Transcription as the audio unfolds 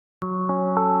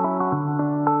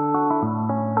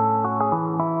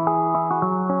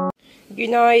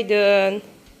Günaydın.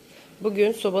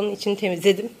 Bugün sobanın içini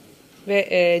temizledim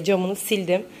ve camını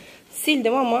sildim.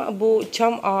 Sildim ama bu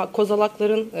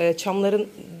kozalakların, çamların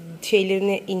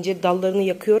şeylerini, ince dallarını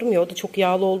yakıyorum ya, o da çok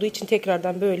yağlı olduğu için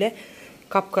tekrardan böyle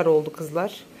kapkara oldu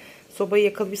kızlar. Sobayı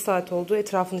yakalı bir saat oldu.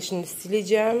 Etrafını şimdi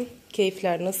sileceğim.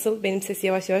 Keyifler nasıl? Benim ses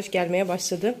yavaş yavaş gelmeye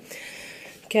başladı.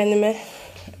 Kendime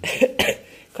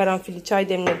karanfilli çay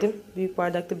demledim. Büyük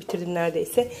bardakta bitirdim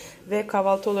neredeyse. Ve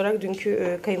kahvaltı olarak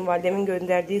dünkü kayınvalidemin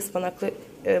gönderdiği ıspanaklı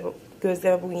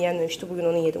gözleme bugün yenmemişti. Bugün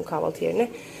onu yedim kahvaltı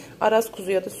yerine. Aras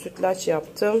kuzuya da sütlaç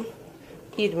yaptım.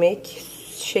 İrmik,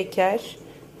 şeker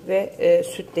ve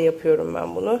sütle yapıyorum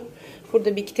ben bunu.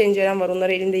 Burada bir iki tencerem var.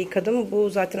 Onları elimde yıkadım. Bu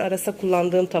zaten Aras'a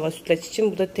kullandığım tava sütlaç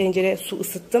için. Bu da tencere, su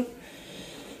ısıttım.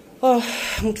 Oh,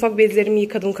 mutfak bezlerimi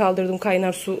yıkadım, kaldırdım,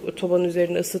 kaynar su tobanın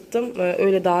üzerine ısıttım.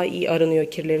 Öyle daha iyi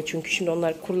aranıyor kirleri çünkü. Şimdi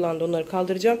onlar kurulandı, onları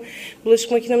kaldıracağım.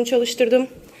 Bulaşık makinemi çalıştırdım.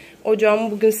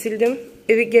 Ocağımı bugün sildim.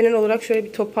 Evi genel olarak şöyle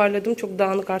bir toparladım. Çok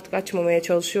dağınık, artık açmamaya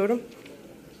çalışıyorum.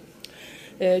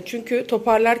 Çünkü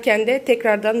toparlarken de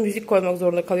tekrardan müzik koymak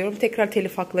zorunda kalıyorum. Tekrar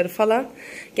telif hakları falan.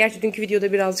 Gerçi dünkü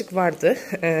videoda birazcık vardı.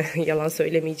 Yalan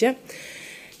söylemeyeceğim.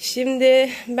 Şimdi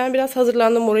ben biraz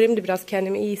hazırlandım. Moralim de biraz,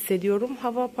 kendimi iyi hissediyorum.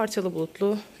 Hava parçalı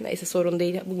bulutlu. Neyse, sorun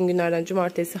değil. Bugün günlerden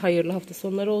cumartesi. Hayırlı hafta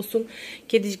sonları olsun.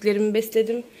 Kediciklerimi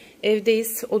besledim.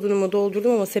 Evdeyiz. Odunumu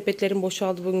doldurdum ama sepetlerim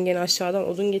boşaldı. Bugün gene aşağıdan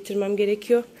odun getirmem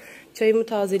gerekiyor. Çayımı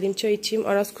tazeleyeyim, çay içeyim.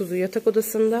 Aras kuzu yatak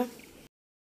odasında.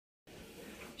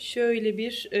 Şöyle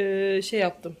bir şey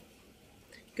yaptım.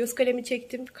 Göz kalemi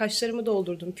çektim. Kaşlarımı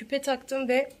doldurdum. Küpe taktım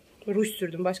ve ruj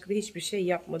sürdüm. Başka da hiçbir şey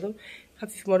yapmadım.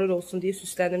 Hafif moral olsun diye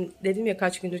süslendim. Dedim ya,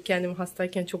 kaç gündür kendimi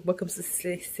hastayken çok bakımsız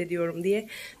hissediyorum diye.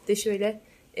 De şöyle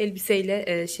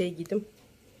elbiseyle şey giydim.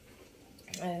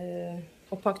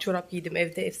 Opak çorap giydim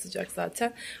evde. Ev sıcak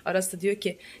zaten. Arası diyor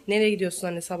ki, nereye gidiyorsun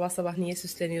anne, sabah sabah niye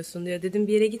süsleniyorsun diyor. Dedim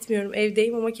bir yere gitmiyorum,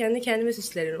 evdeyim ama kendi kendime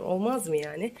süslenirim. Olmaz mı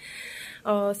yani?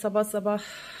 Sabah sabah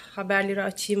haberleri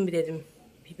açayım bir dedim.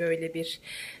 Böyle bir,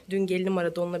 dün gelinim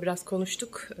aradı, onunla biraz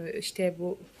konuştuk. İşte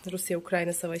bu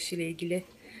Rusya-Ukrayna savaşı ile ilgili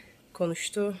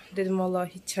konuştu. Dedim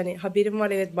vallahi hiç, hani haberim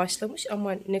var evet, başlamış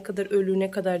ama ne kadar ölü,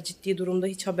 ne kadar ciddi durumda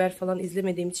hiç haber falan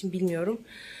izlemediğim için bilmiyorum.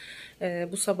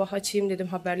 Bu sabah açayım dedim,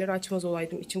 haberleri açmaz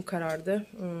olaydım, içim karardı.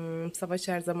 Savaş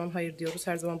her zaman hayır diyoruz,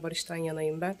 her zaman barıştan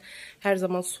yanayım ben. Her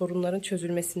zaman sorunların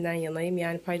çözülmesinden yanayım,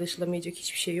 yani paylaşılamayacak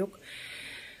hiçbir şey yok.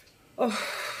 Oh,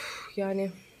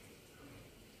 yani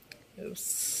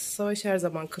savaş her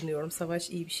zaman kınıyorum. Savaş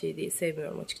iyi bir şey değil.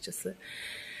 Sevmiyorum açıkçası.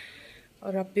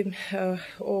 Rabbim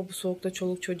bu soğukta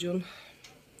çoluk çocuğun,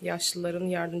 yaşlıların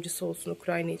yardımcısı olsun.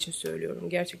 Ukrayna için söylüyorum.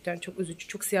 Gerçekten çok üzücü.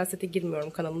 Çok siyasete girmiyorum.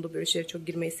 Kanalımda böyle şeylere çok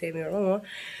girmeyi sevmiyorum ama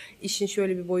işin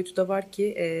şöyle bir boyutu da var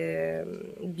ki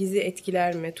bizi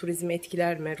etkiler mi? Turizmi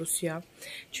etkiler mi Rusya?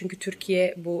 Çünkü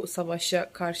Türkiye bu savaşa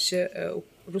karşı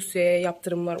Rusya'ya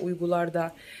yaptırımlar uygular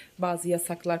da bazı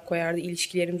yasaklar koyardı.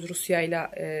 İlişkilerimiz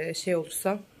Rusya'yla şey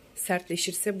olursa,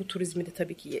 sertleşirse bu turizmi de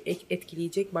tabii ki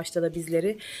etkileyecek. Başta da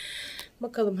bizleri.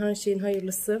 Bakalım, her şeyin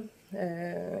hayırlısı.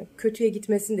 Kötüye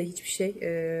gitmesin de hiçbir şey.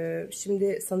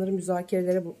 Şimdi sanırım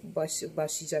müzakerelere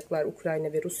başlayacaklar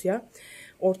Ukrayna ve Rusya.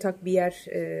 Ortak bir yer,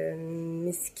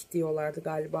 Misk diyorlardı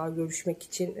galiba, görüşmek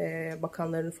için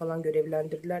bakanlarını falan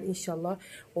görevlendirdiler. İnşallah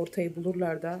ortayı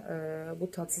bulurlar da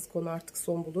bu tatsız konu artık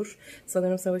son bulur.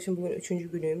 Sanırım savaşın bugün 3.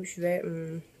 günüymüş ve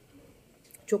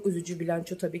çok üzücü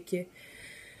bilanço tabii ki.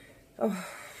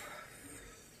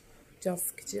 Can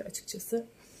sıkıcı açıkçası.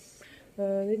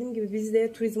 Dediğim gibi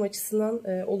bizde turizm açısından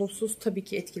olumsuz tabii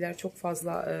ki etkiler, çok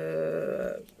fazla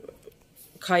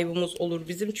kaybımız olur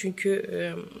bizim. Çünkü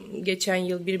geçen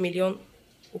yıl 1 milyon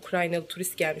Ukraynalı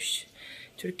turist gelmiş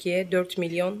Türkiye'ye. 4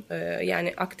 milyon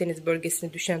yani Akdeniz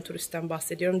bölgesine düşen turistten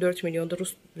bahsediyorum. 4 milyon da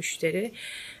Rus müşteri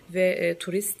ve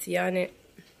turist, yani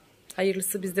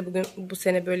hayırlısı. Biz de bugün bu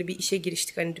sene böyle bir işe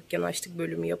giriştik. Hani dükkan açtık,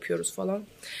 bölümü yapıyoruz falan.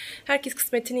 Herkes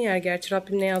kısmetini yer gerçi.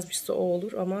 Rabbim ne yazmışsa o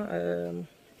olur ama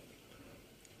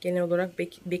genel olarak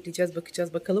bekleyeceğiz,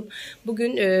 bakacağız bakalım.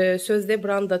 Bugün sözde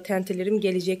branda tentelerim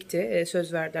gelecekti.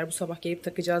 Söz verdiler, bu sabah gelip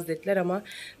takacağız dediler ama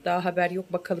daha haber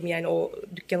yok. Bakalım, yani o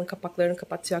dükkanın kapaklarını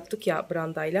kapatacaktık ya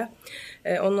brandayla.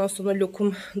 Ondan sonra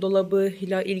lokum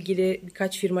dolabıyla ilgili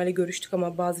birkaç firmayla görüştük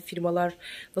ama bazı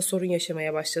firmalarla sorun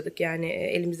yaşamaya başladık. Yani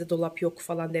elimizde dolap yok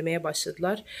falan demeye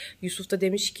başladılar. Yusuf da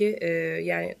demiş ki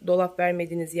yani dolap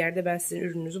vermediğiniz yerde ben sizin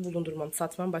ürününüzü bulundurmam,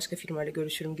 satmam, başka firmayla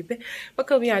görüşürüm gibi.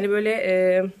 Bakalım, yani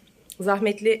böyle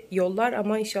Zahmetli yollar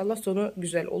ama inşallah sonu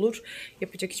güzel olur.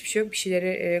 Yapacak hiçbir şey yok. Bir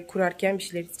şeyleri kurarken bir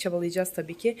şeyleri çabalayacağız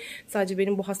tabii ki. Sadece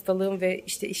benim bu hastalığım ve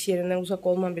işte iş yerinden uzak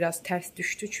olmam biraz ters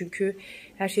düştü. Çünkü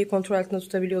her şeyi kontrol altında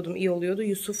tutabiliyordum. İyi oluyordu.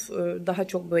 Yusuf daha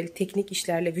çok böyle teknik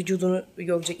işlerle, vücudunu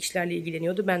yoracak işlerle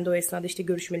ilgileniyordu. Ben de o esnada işte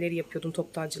görüşmeleri yapıyordum.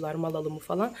 Toptancılar, mal alımı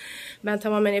falan. Ben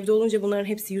tamamen evde olunca bunların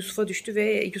hepsi Yusuf'a düştü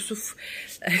ve Yusuf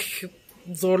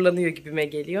zorlanıyor gibime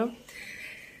geliyor.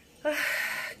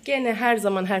 Gene her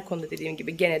zaman her konuda dediğim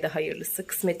gibi gene de hayırlısı.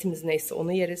 Kısmetimiz neyse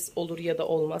onu yeriz. Olur ya da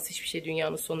olmaz. Hiçbir şey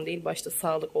dünyanın sonu değil. Başta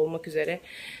sağlık olmak üzere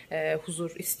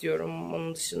huzur istiyorum.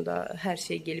 Onun dışında her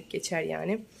şey gelip geçer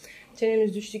yani.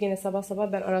 Çenemiz düştü gene sabah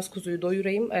sabah. Ben Aras kuzuyu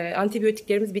doyurayım.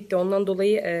 Antibiyotiklerimiz bitti. Ondan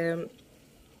dolayı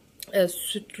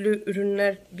sütlü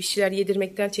ürünler bir şeyler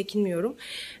yedirmekten çekinmiyorum.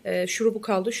 Şurubu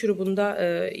kaldı. Şurubunu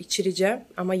da içireceğim.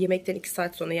 Ama yemekten 2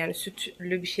 saat sonra yani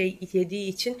sütlü bir şey yediği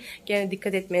için gene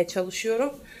dikkat etmeye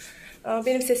çalışıyorum.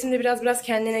 Benim sesim de biraz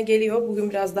kendine geliyor. Bugün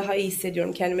biraz daha iyi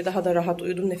hissediyorum. Kendimi daha da rahat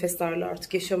uyudum. Nefes darlığı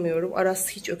artık yaşamıyorum. Aras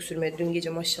hiç öksürmedi. Dün gece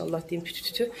maşallah diyeyim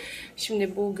pütü.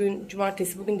 Şimdi bugün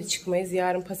cumartesi, bugün de çıkmayız.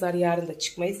 Yarın pazar, yarın da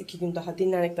çıkmayız. 2 gün daha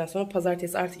dinlendikten sonra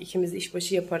pazartesi artık ikimiz de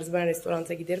işbaşı yaparız. Ben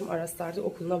restoranta giderim. Aras da artık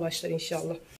okuluna başlar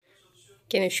inşallah.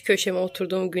 Gene şu köşeme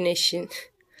oturduğum güneşin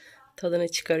tadını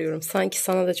çıkarıyorum. Sanki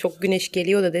sana da çok güneş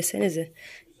geliyor da desenize.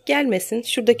 Gelmesin.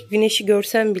 Şuradaki güneşi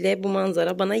görsem bile bu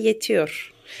manzara bana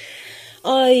yetiyor.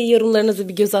 Ay, yorumlarınızı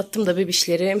bir göz attım da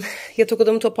bebişlerim. Yatak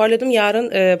odamı toparladım.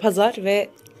 Yarın pazar ve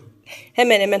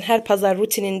hemen her pazar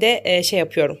rutininde şey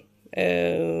yapıyorum.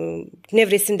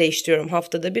 Nevresim değiştiriyorum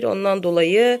haftada bir. Ondan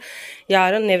dolayı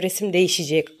yarın nevresim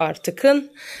değişecek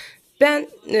artıkın. Ben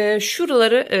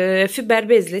şuraları fiber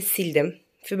bezle sildim.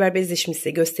 Fiber bezle şimdi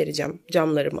size göstereceğim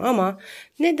camlarımı ama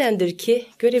nedendir ki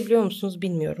görebiliyor musunuz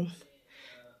bilmiyorum.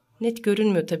 Net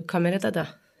görünmüyor tabii kamerada da.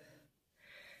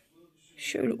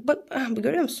 Şöyle bak,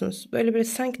 görüyor musunuz? Böyle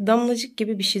sanki damlacık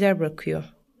gibi bir şeyler bırakıyor.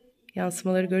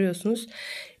 Yansımaları görüyorsunuz.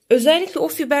 Özellikle o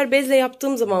fiber bezle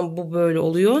yaptığım zaman bu böyle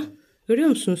oluyor. Görüyor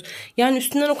musunuz? Yani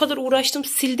üstünden o kadar uğraştım,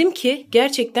 sildim ki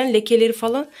gerçekten lekeleri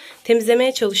falan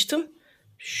temizlemeye çalıştım.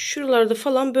 Şuralarda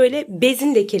falan böyle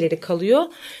bezin lekeleri kalıyor.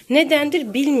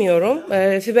 Nedendir bilmiyorum.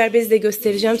 Fiber bezi de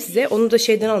göstereceğim size. Onu da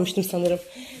şeyden almıştım sanırım.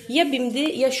 Ya BİM'di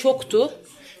ya Şok'tu.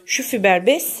 Şu fiber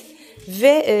bez.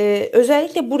 Ve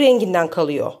özellikle bu renginden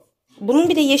kalıyor. Bunun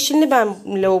bir de yeşilini ben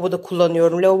lavaboda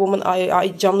kullanıyorum. Lavabomun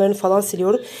camlarını falan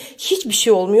siliyorum. Hiçbir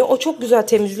şey olmuyor. O çok güzel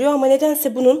temizliyor ama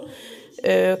nedense bunun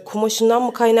kumaşından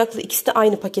mı kaynaklı, ikisi de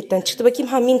aynı paketten çıktı.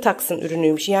 Bakayım, Mintax'ın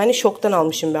ürünüymüş. Yani Şok'tan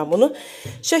almışım ben bunu.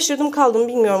 Şaşırdım kaldım,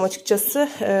 bilmiyorum açıkçası.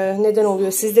 Neden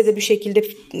oluyor? Sizde de bir şekilde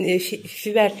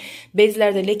fiber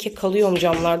bezlerde leke kalıyor mu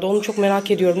camlarda? Onu çok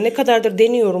merak ediyorum. Ne kadardır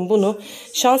deniyorum bunu.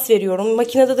 Şans veriyorum.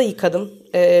 Makinede de yıkadım.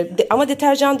 Ama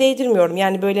deterjan değdirmiyorum.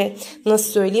 Yani böyle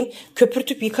nasıl söyleyeyim?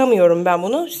 Köpürtüp yıkamıyorum ben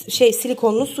bunu.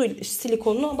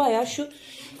 Silikonlu bayağı şu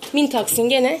Mintax'ın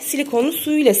gene silikonlu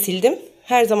suyuyla sildim.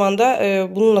 Her zaman da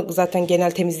bununla zaten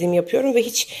genel temizliğimi yapıyorum ve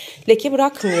hiç leke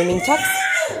bırakmıyor Mintax.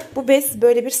 Bu bez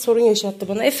böyle bir sorun yaşattı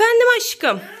bana. Efendim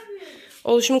aşkım.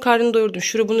 Oluşumun karnını doyurdum.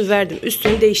 Şurubunu verdim.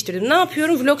 Üstünü değiştirdim. Ne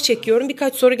yapıyorum? Vlog çekiyorum.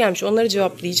 Birkaç soru gelmiş. Onları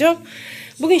cevaplayacağım.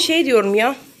 Bugün şey diyorum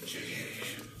ya.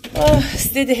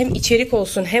 Size de hem içerik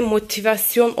olsun hem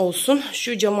motivasyon olsun.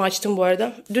 Şu camı açtım bu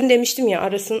arada. Dün demiştim ya,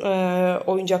 Aras'ın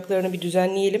oyuncaklarını bir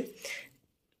düzenleyelim.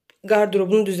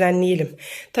 Gardrobunu düzenleyelim.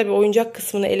 Tabii oyuncak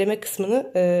kısmını, eleme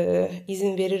kısmını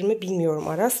izin verir mi bilmiyorum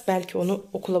Aras. Belki onu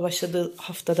okula başladığı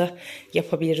haftada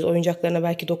yapabiliriz. Oyuncaklarına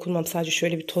belki dokunmam. Sadece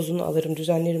şöyle bir tozunu alırım,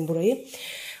 düzenlerim burayı.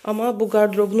 Ama bu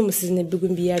gardrobunu mu sizinle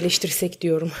bugün bir yerleştirsek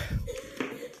diyorum.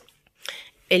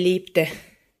 Eleyip de.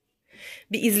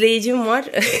 Bir izleyicim var.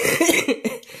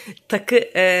 Takı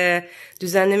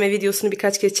düzenleme videosunu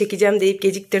birkaç kez çekeceğim deyip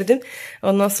geciktirdim.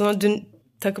 Ondan sonra dün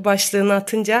takı başlığını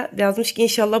atınca yazmış ki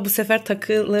inşallah bu sefer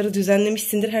takıları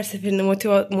düzenlemişsindir. Her seferinde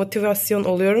motivasyon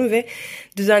oluyorum ve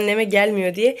düzenleme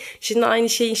gelmiyor diye. Şimdi aynı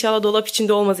şey inşallah dolap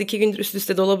içinde olmaz. 2 gündür üst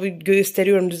üste dolabı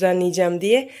gösteriyorum düzenleyeceğim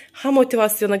diye.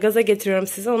 Motivasyona, gaza getiriyorum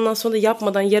size. Ondan sonra da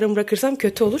yapmadan yarım bırakırsam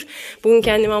kötü olur. Bugün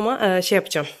kendime ama şey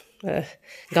yapacağım.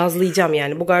 Gazlayacağım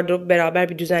yani. Bu gardırobu beraber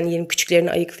bir düzenleyelim.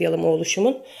 Küçüklerini ayıklayalım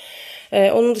oluşumun.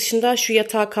 Onun dışında şu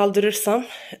yatağı kaldırırsam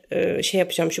şey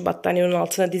yapacağım, şu battaniyenin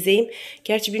altına dizeyim.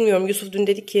 Gerçi bilmiyorum, Yusuf dün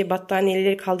dedi ki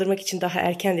battaniyeleri kaldırmak için daha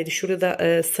erken dedi.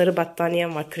 Şurada sarı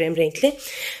battaniyem var, krem renkli.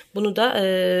 Bunu da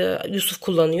Yusuf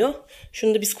kullanıyor.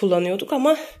 Şunu da biz kullanıyorduk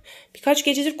ama birkaç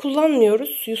gecedir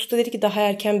kullanmıyoruz. Yusuf da dedi ki daha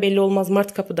erken belli olmaz,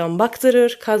 Mart kapıdan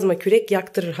baktırır, kazma kürek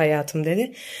yaktırır hayatım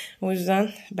dedi. O yüzden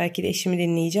belki de eşimi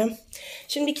dinleyeceğim.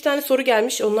 Şimdi 2 tane soru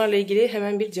gelmiş, onlarla ilgili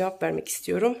hemen bir cevap vermek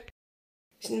istiyorum.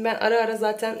 Şimdi ben ara ara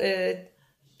zaten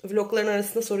vlogların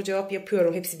arasında soru cevap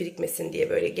yapıyorum. Hepsi birikmesin diye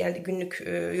böyle geldi günlük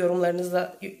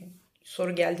yorumlarınızda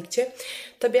soru geldikçe.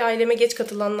 Tabii aileme geç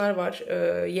katılanlar var.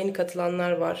 Yeni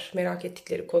katılanlar var. Merak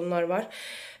ettikleri konular var.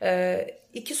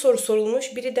 2 soru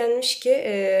sorulmuş. Biri denmiş ki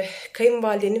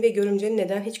kayınvalideni ve görümceni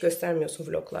neden hiç göstermiyorsun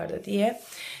vloglarda diye.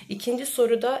 İkinci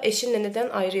soruda eşinle neden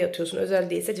ayrı yatıyorsun? Özel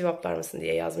değilse cevaplar mısın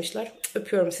diye yazmışlar.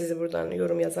 Öpüyorum sizi buradan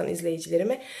yorum yazan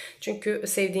izleyicilerime. Çünkü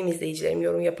sevdiğim izleyicilerim,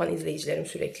 yorum yapan izleyicilerim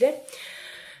sürekli.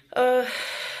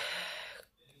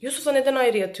 Yusuf'la neden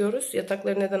ayrı yatıyoruz?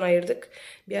 Yatakları neden ayırdık?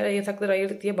 Bir ara yatakları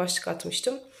ayırdık diye başlık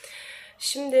atmıştım.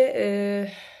 Şimdi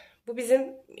bu bizim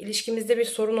ilişkimizde bir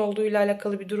sorun olduğuyla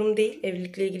alakalı bir durum değil.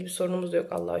 Evlilikle ilgili bir sorunumuz da yok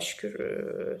Allah'a şükür.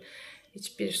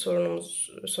 Hiçbir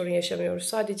sorun yaşamıyoruz.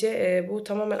 Sadece bu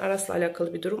tamamen Aras'la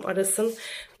alakalı bir durum. Aras'ın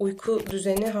uyku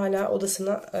düzeni hala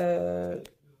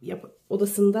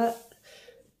odasında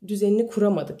düzenini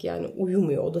kuramadık. Yani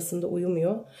uyumuyor, odasında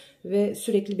uyumuyor ve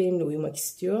sürekli benimle uyumak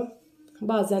istiyor.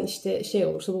 Bazen işte şey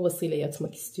olursa babasıyla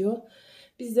yatmak istiyor.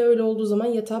 Biz de öyle olduğu zaman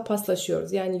yatağa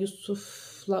paslaşıyoruz. Yani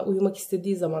Yusuf'la uyumak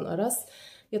istediği zaman Aras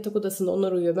yatak odasında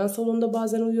onlar uyuyor. Ben salonda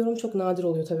bazen uyuyorum. Çok nadir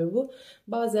oluyor tabii bu.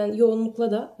 Bazen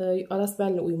yoğunlukla da Aras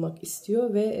benimle uyumak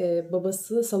istiyor ve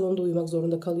babası salonda uyumak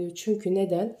zorunda kalıyor. Çünkü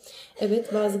neden?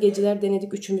 Evet, bazı geceler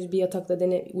denedik üçümüz bir yatakta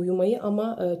uyumayı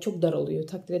ama çok dar oluyor.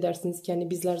 Takdir edersiniz ki hani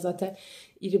bizler zaten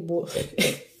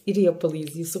iri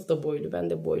yapılıyız. Yusuf da boylu, ben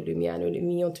de boyluyum. Yani öyle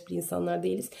minyon tipli insanlar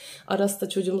değiliz. Aras da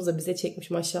çocuğumuz da bize çekmiş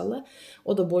maşallah.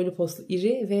 O da boylu postlu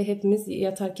iri ve hepimiz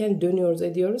yatarken dönüyoruz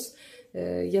ediyoruz.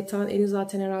 Yatağın eni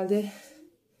zaten herhalde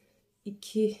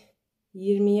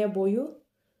 2.20'ye boyu.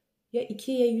 Ya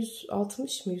 2 ya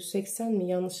 160 mı 180 mi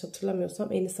yanlış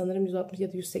hatırlamıyorsam eni sanırım 160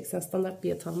 ya da 180 standart bir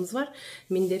yatağımız var.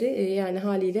 Minderi yani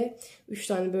haliyle 3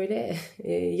 tane böyle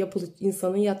yapılı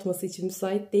insanın yatması için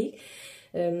müsait değil.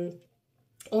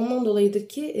 Ondan dolayıdır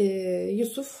ki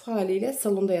Yusuf haliyle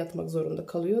salonda yatmak zorunda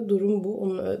kalıyor. Durum bu.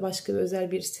 Onun başka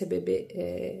özel bir sebebi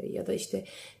ya da işte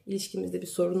ilişkimizde bir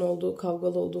sorun olduğu,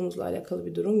 kavgalı olduğumuzla alakalı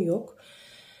bir durum yok.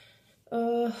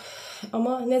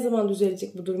 Ama ne zaman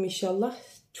düzelecek bu durum inşallah?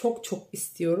 Çok çok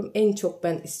istiyorum. En çok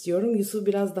ben istiyorum. Yusuf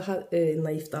biraz daha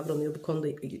naif davranıyor bu konuda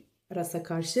Aras'a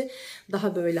karşı.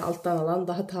 Daha böyle alttan alan,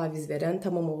 daha taviz veren.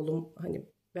 Tamam oğlum hani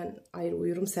ben ayrı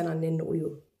uyurum sen annenle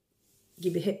uyu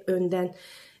gibi hep önden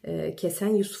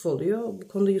kesen Yusuf oluyor. Bu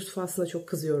konuda Yusuf'a aslında çok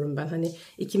kızıyorum ben. Hani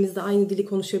ikimiz de aynı dili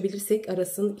konuşabilirsek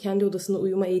Aras'ın kendi odasında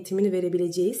uyuma eğitimini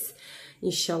verebileceğiz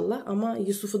inşallah. Ama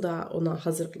Yusuf'u da ona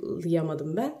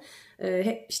hazırlayamadım ben.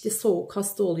 Hep işte soğuk,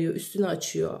 hasta oluyor, üstünü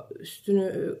açıyor,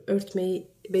 üstünü örtmeyi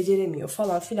beceremiyor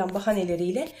falan filan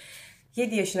bahaneleriyle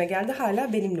 7 yaşına geldi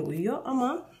hala benimle uyuyor.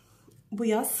 Ama bu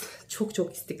yaz çok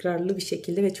çok istikrarlı bir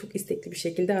şekilde ve çok istekli bir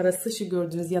şekilde Aras'ı şu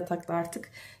gördüğünüz yatakta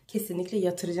artık kesinlikle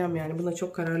yatıracağım yani. Buna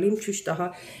çok kararlıyım. Çüş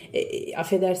daha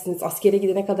affedersiniz askere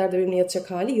gidene kadar da benimle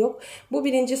yatacak hali yok. Bu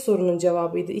birinci sorunun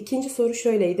cevabıydı. İkinci soru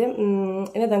şöyleydi.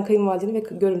 Neden kayınvalideni ve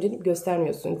görümceni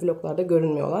göstermiyorsun? Vloglarda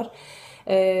görünmüyorlar.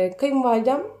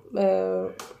 Kayınvalidem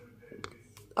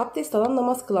abdest alan,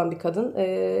 namaz kılan bir kadın.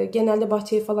 Genelde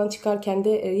bahçeye falan çıkarken de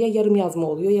ya yarım yazma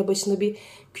oluyor ya başında bir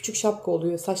küçük şapka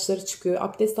oluyor. Saçları çıkıyor.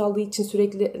 Abdest aldığı için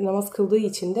sürekli namaz kıldığı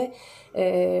için de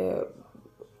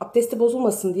abdesti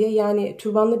bozulmasın diye yani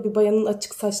türbanlı bir bayanın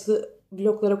açık saçlı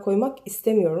vloglara koymak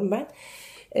istemiyorum ben.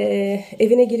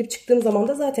 Evine girip çıktığım zaman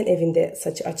da zaten evinde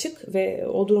saçı açık ve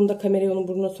o durumda kamerayı onun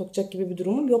burnuna sokacak gibi bir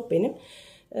durumum yok benim.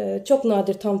 Çok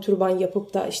nadir tam türban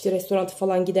yapıp da işte restoranta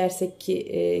falan gidersek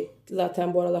ki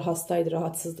zaten bu aralar hastaydı,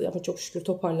 rahatsızdı ama çok şükür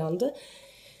toparlandı.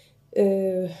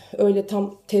 Öyle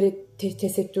tam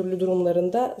tesettürlü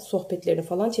durumlarında sohbetlerini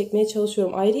falan çekmeye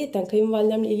çalışıyorum. Ayrıyeten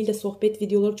kayınvalidemle ilgili de sohbet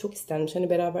videoları çok istenmiş. Hani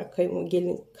beraber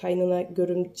kaynana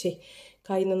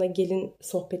gelin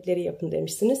sohbetleri yapın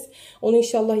demişsiniz. Onu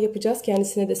inşallah yapacağız.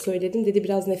 Kendisine de söyledim. Dedi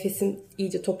biraz nefesin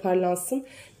iyice toparlansın.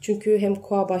 Çünkü hem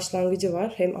koa başlangıcı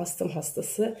var hem astım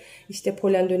hastası. İşte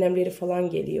polen dönemleri falan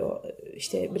geliyor.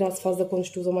 İşte biraz fazla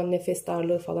konuştuğu zaman nefes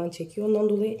darlığı falan çekiyor. Ondan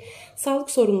dolayı sağlık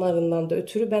sorunlarından da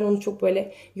ötürü ben onu çok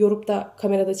böyle yorup da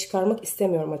kamerada çıkarmak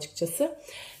istemiyorum açıkçası.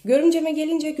 Görümceme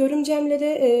gelince görümcemle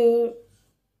de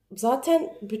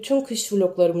zaten bütün kış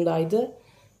vloglarımdaydı.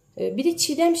 Bir de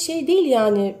Çiğdem şey değil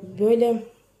yani böyle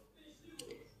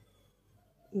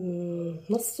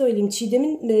nasıl söyleyeyim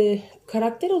Çiğdem'in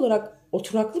karakter olarak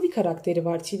oturaklı bir karakteri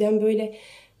var. Çiğdem böyle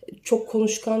çok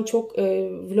konuşkan, çok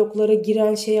vloglara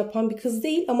giren şey yapan bir kız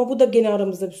değil ama bu da gene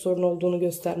aramızda bir sorun olduğunu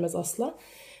göstermez asla.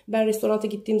 Ben restoranta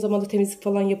gittiğim zaman da temizlik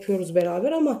falan yapıyoruz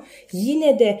beraber ama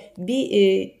yine de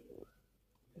bir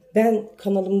ben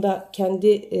kanalımda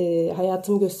kendi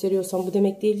hayatımı gösteriyorsam bu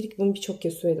demek değildir ki bunu birçok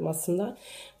kez söyledim aslında.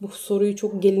 Bu soruyu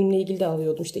çok gelinle ilgili de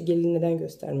alıyordum. İşte gelin neden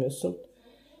göstermiyorsun?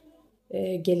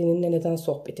 Gelininle neden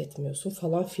sohbet etmiyorsun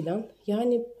falan filan.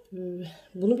 Yani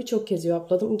bunu birçok kez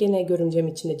cevapladım. Gene görümcem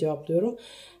için de cevaplıyorum.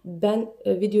 Ben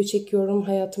video çekiyorum,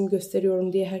 hayatımı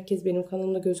gösteriyorum diye herkes benim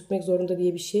kanalımda gözükmek zorunda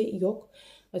diye bir şey yok.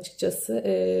 Açıkçası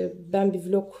ben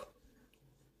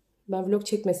vlog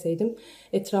çekmeseydim,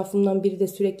 etrafımdan biri de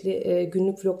sürekli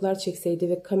günlük vloglar çekseydi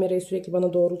ve kamerayı sürekli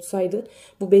bana doğrultsaydı,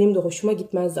 bu benim de hoşuma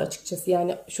gitmezdi açıkçası.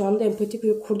 Yani şu anda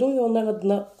empati kurdum ve onların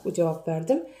adına cevap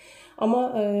verdim.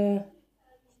 Ama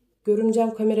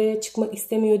görümcem kameraya çıkmak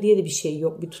istemiyor diye de bir şey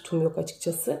yok, bir tutum yok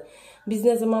açıkçası. Biz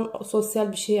ne zaman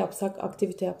sosyal bir şey yapsak,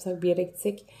 aktivite yapsak, bir yere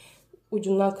gitsek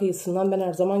ucundan kıyısından ben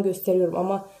her zaman gösteriyorum.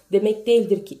 Ama demek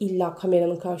değildir ki illa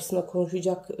kameranın karşısına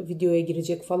konuşacak, videoya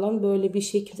girecek falan. Böyle bir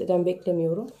şey kimseden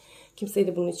beklemiyorum. Kimseyi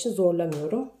de bunun için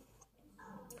zorlamıyorum.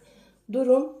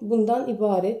 Durum bundan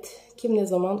ibaret. Kim ne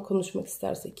zaman konuşmak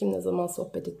isterse, kim ne zaman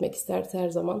sohbet etmek isterse her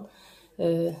zaman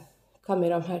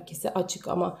kameram herkese açık.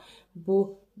 Ama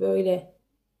bu böyle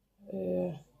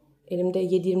elimde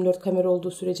 7/24 kamera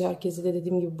olduğu sürece herkese de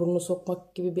dediğim gibi burnunu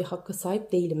sokmak gibi bir hakka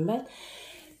sahip değilim ben.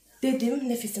 Dedim,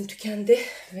 nefesim tükendi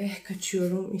ve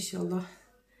kaçıyorum. İnşallah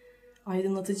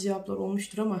aydınlatıcı cevaplar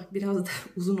olmuştur ama biraz da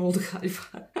uzun oldu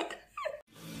galiba.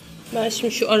 Ben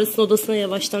şimdi şu Arasin odasına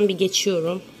yavaştan bir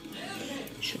geçiyorum.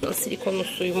 Şuradan silikonlu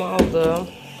suyumu aldım.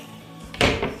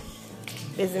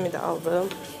 Bezimi de aldım.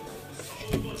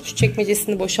 Şu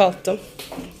çekmecesini boşalttım.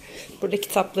 Burada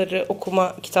kitapları,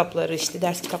 okuma kitapları, işte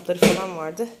ders kitapları falan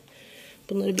vardı.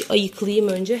 Bunları bir ayıklayayım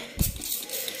önce.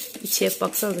 İçi hep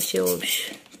baksanıza şey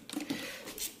olmuş.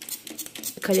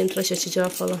 Kalem tıraş açacağı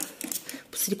falan.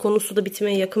 Bu silikonlu su da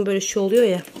bitmeye yakın, böyle şey oluyor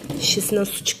ya. Şişesinden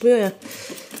su çıkmıyor ya.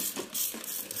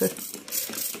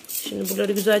 Şimdi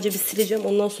bunları güzelce bir sileceğim.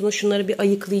 Ondan sonra şunları bir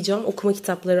ayıklayacağım. Okuma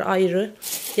kitapları ayrı.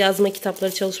 Yazma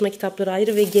kitapları, çalışma kitapları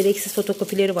ayrı ve gereksiz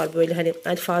fotokopileri var. Böyle hani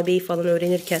alfabeyi falan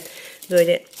öğrenirken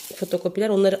böyle fotokopiler.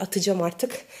 Onları atacağım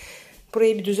artık.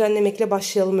 Burayı bir düzenlemekle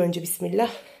başlayalım önce. Bismillah.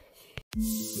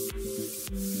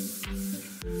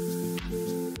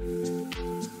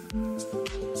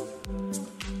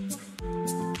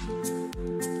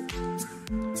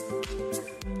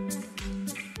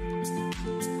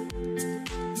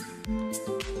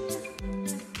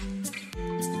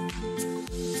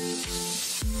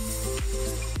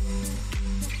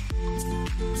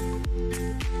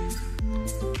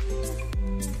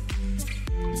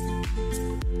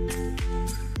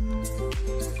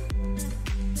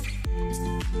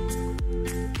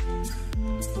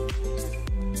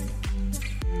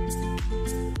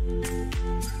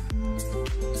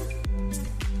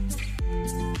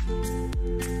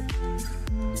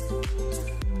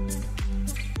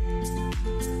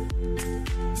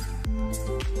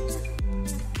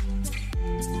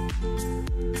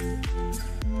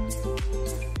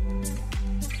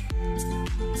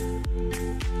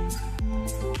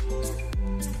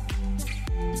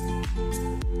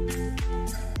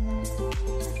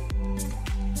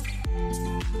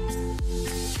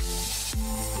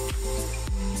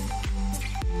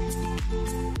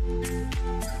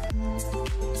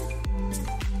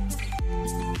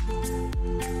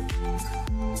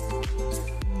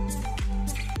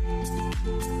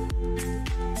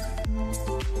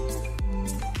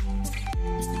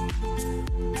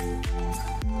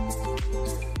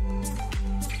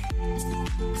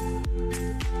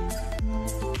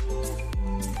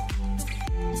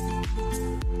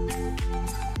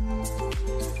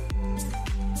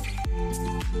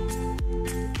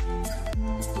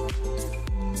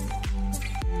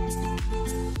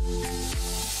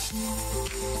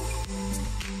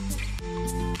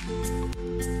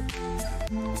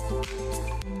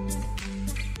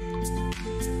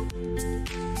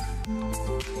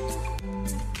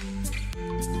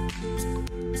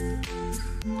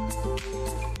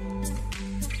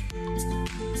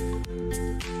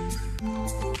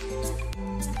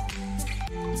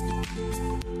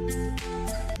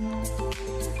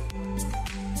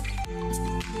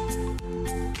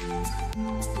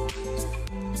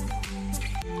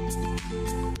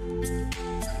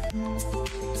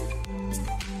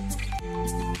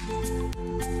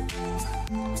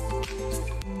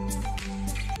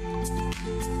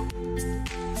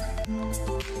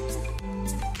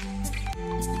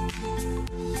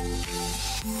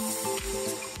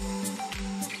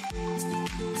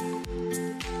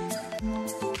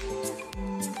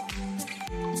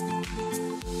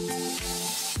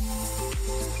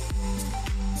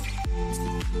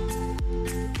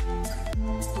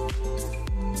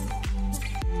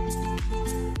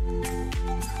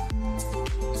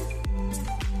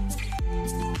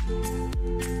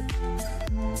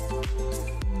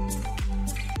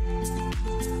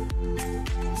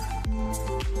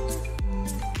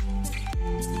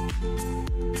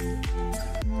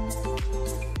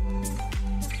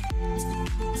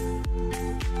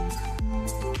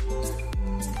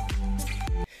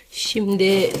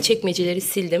 Şimdi çekmeceleri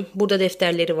sildim. Burada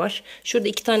defterleri var. Şurada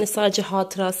 2 tane sadece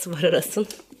hatırası var Aras'ın.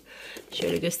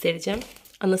 Şöyle göstereceğim.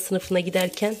 Ana sınıfına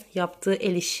giderken yaptığı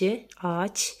el işi,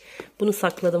 ağaç. Bunu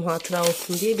sakladım hatıra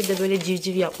olsun diye. Bir de böyle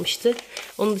civciv yapmıştı.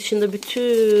 Onun dışında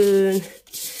bütün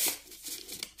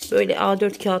böyle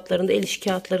A4 kağıtlarında, el işi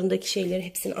kağıtlarındaki şeyleri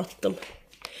hepsini attım.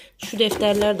 Şu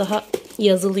defterler daha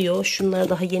yazılıyor. Şunlar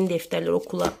daha yeni defterler.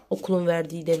 Okulun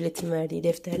verdiği, devletin verdiği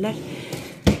defterler.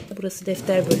 Burası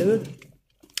defter bölümü.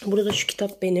 Burada şu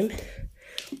kitap benim.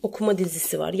 Okuma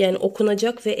dizisi var. Yani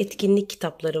okunacak ve etkinlik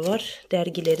kitapları var.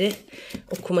 Dergileri,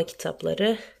 okuma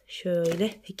kitapları, şöyle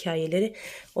hikayeleri.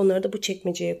 Onları da bu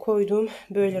çekmeceye koydum.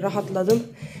 Böyle rahatladım.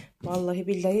 Vallahi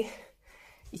billahi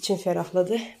içim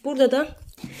ferahladı. Burada da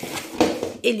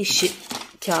el işi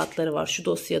kağıtları var şu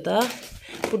dosyada.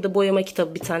 Burada boyama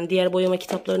kitabı bir tane. Diğer boyama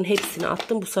kitaplarının hepsini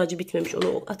attım. Bu sadece bitmemiş.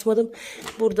 Onu atmadım.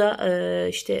 Burada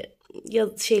işte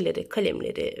şeyleri,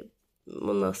 kalemleri,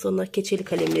 ondan sonra keçeli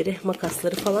kalemleri,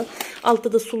 makasları falan.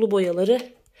 Altta da sulu boyaları,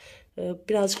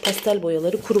 birazcık pastel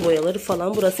boyaları, kuru boyaları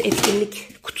falan. Burası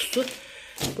etkinlik kutusu.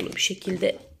 Bunu bir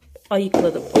şekilde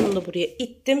ayıkladım. Onu da buraya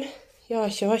ittim.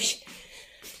 Yavaş yavaş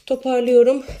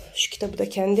toparlıyorum. Şu kitabı da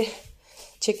kendi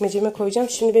çekmeceme koyacağım.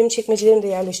 Şimdi benim çekmecelerimi de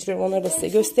yerleştiriyorum. Onları da size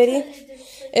göstereyim.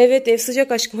 Evet, ev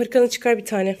sıcak aşkım. Hırkanı çıkar bir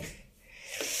tane.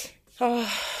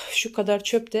 Şu kadar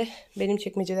çöp de benim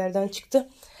çekmecelerden çıktı.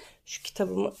 Şu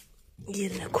kitabımı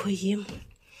yerine koyayım.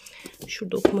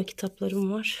 Şurada okuma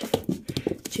kitaplarım var.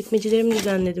 Çekmecelerimi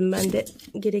düzenledim. Ben de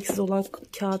gereksiz olan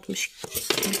kağıtmış.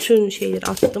 Bütün şeyleri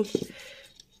attım.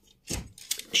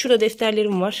 Şurada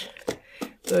defterlerim var.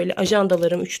 Böyle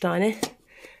ajandalarım 3 tane.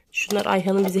 Şunlar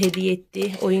Ayhan'ın bize hediye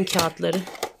ettiği oyun kağıtları.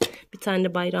 Bir tane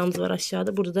de bayrağımız var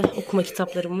aşağıda. Burada da okuma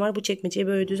kitaplarım var. Bu çekmeceyi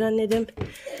böyle düzenledim.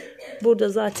 Burada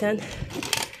zaten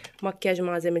makyaj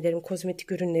malzemelerim,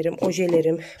 kozmetik ürünlerim,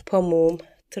 ojelerim, pamuğum,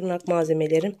 tırnak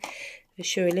malzemelerim ve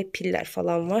şöyle piller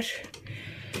falan var.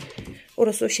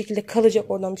 Orası o şekilde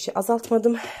kalacak. Oradan bir şey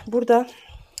azaltmadım. Burada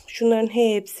şunların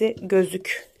hepsi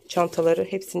gözlük çantaları.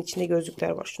 Hepsinin içinde gözlükler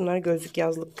var. Şunlar gözlük,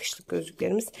 yazlık, kışlık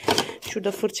gözlüklerimiz.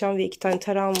 Şurada fırçam ve 2 tane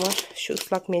tarağım var. Şu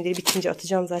ıslak mendili bitince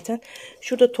atacağım zaten.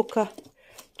 Şurada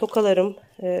tokalarım,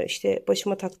 işte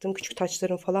başıma taktığım küçük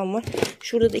taçlarım falan var.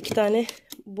 Şurada da 2 tane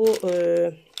bu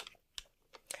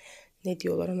ne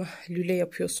diyorlar ona, lüle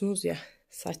yapıyorsunuz ya,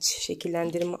 saç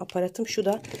şekillendirme aparatım. Şu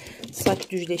da saç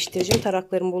düzleştiricim.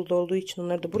 Taraklarım burada olduğu için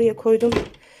onları da buraya koydum.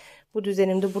 Bu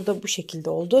düzenim de burada bu şekilde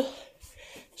oldu.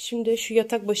 Şimdi şu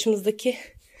yatak başımızdaki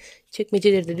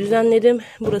çekmeceleri de düzenledim.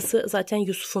 Burası zaten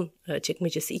Yusuf'un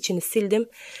çekmecesi. İçini sildim.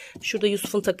 Şurada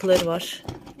Yusuf'un takıları var.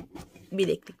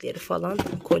 Bileklikleri falan,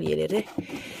 kolyeleri.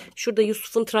 Şurada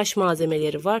Yusuf'un tıraş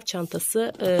malzemeleri var.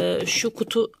 Çantası. Şu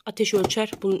kutu ateş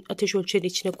ölçer. Bunu ateş ölçeri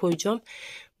içine koyacağım.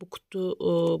 Bu kutu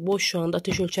boş şu anda.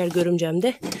 Ateş ölçer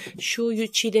Görümcem'de. Şu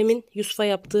Çiğdem'in Yusuf'a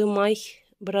yaptığı My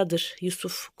Brother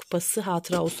Yusuf kupası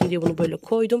hatıra olsun diye bunu böyle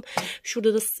koydum.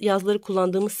 Şurada da yazları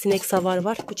kullandığımız sinek savar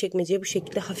var. Bu çekmeceyi bu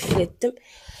şekilde hafiflettim.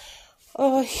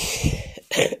 Ay.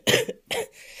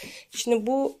 Şimdi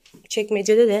bu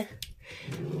çekmecede de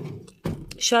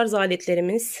şarj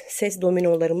aletlerimiz, ses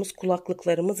dominolarımız,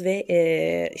 kulaklıklarımız ve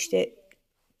işte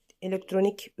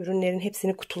elektronik ürünlerin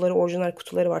hepsinin kutuları, orijinal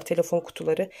kutuları var. Telefon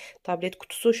kutuları, tablet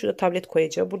kutusu. Şurada tablet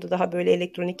koyacağım. Burada daha böyle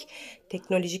elektronik,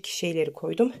 teknolojik şeyleri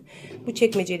koydum. Bu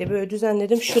çekmeceyi de böyle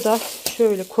düzenledim. Şu da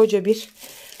şöyle koca bir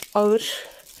ağır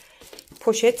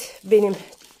poşet. Benim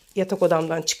yatak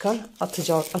odamdan çıkan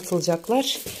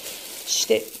atılacaklar.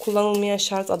 İşte kullanılmayan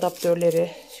şarj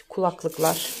adaptörleri,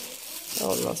 kulaklıklar.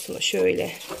 Ondan sonra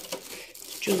şöyle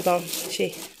cüzdan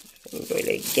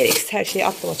böyle gereksiz her şeyi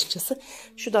attım açıkçası.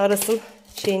 Şu da Aras'ın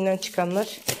şeyinden çıkanlar.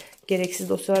 Gereksiz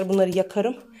dosyalar. Bunları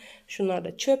yakarım. Şunlar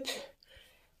da çöp.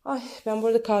 Ay, ben bu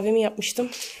arada kahvemi yapmıştım.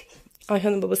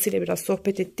 Ayhan'ın babasıyla biraz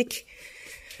sohbet ettik.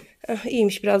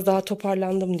 İyiymiş, biraz daha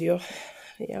toparlandım diyor.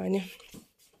 Yani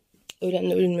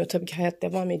ölenle ölünmüyor tabii ki, hayat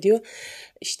devam ediyor.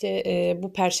 İşte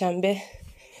bu perşembe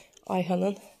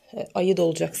Ayhan'ın ayı da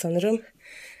olacak sanırım.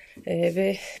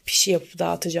 Ve pişi yapıp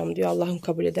dağıtacağım diyor. Allah'ım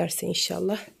kabul ederse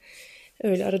inşallah.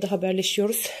 Öyle arada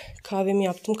haberleşiyoruz. Kahvemi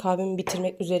yaptım. Kahvemi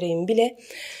bitirmek üzereyim bile.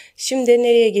 Şimdi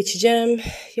nereye geçeceğim?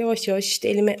 Yavaş yavaş işte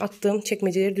elime attığım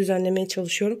çekmeceleri düzenlemeye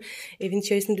çalışıyorum. Evin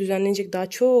içerisinde düzenlenecek daha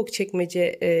çok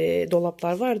çekmece,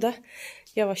 dolaplar var da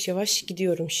yavaş yavaş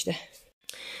gidiyorum işte.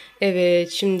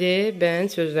 Evet, şimdi ben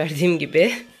söz verdiğim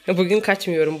gibi bugün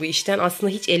kaçmıyorum bu işten.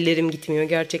 Aslında hiç ellerim gitmiyor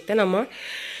gerçekten ama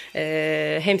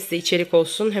hem size içerik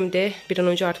olsun hem de bir an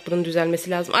önce artık bunun düzelmesi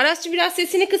lazım. Arasçı, biraz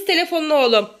sesini kıs telefonla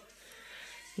oğlum.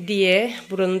 diye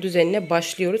buranın düzenine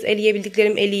başlıyoruz.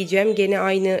 Eleyebildiklerim eleyeceğim. Gene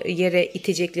aynı yere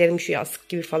iteceklerim şu yastık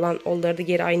gibi falan. Onları da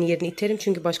geri aynı yerine iterim.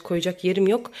 Çünkü başka koyacak yerim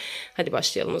yok. Hadi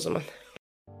başlayalım o zaman.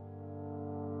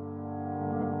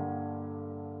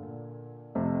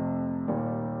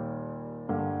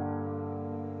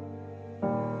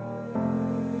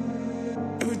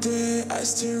 I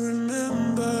still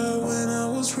remember when I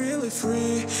was really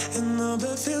free and all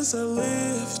the things I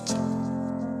lived.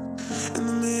 In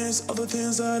the midst of the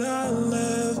things that I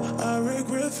left, I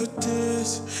regret for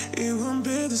this. It won't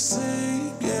be the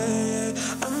same, yeah.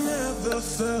 I never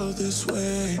felt this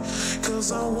way,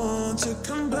 'cause I want to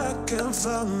come back and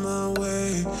find my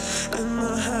way. And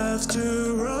I have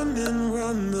to run and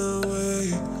run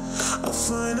away. I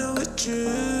finally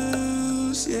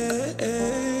choose, yeah.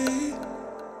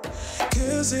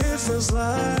 'Cause it feels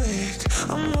like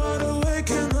I'm wide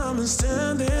awake and I'm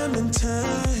standing in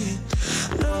time.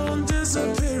 Now I'm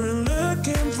disappearing,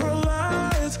 looking for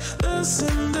light.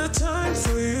 Listen the time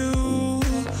for you.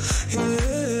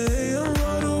 Yeah, I'm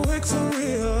wide awake for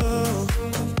real.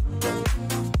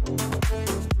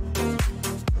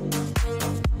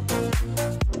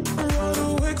 I'm wide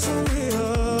awake for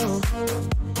real.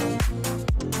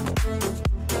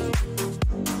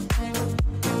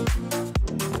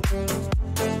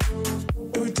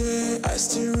 Every day I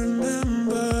still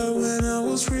remember when I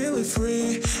was really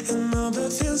free and all the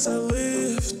things I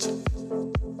lived.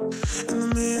 In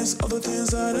the midst of the things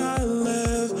that I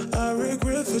left, I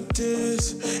regret for this.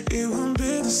 It won't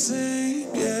be the same,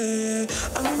 yeah.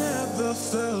 I never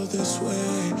felt this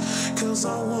way, 'cause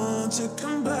I want to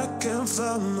come back and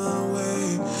find my way.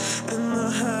 And I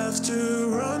have to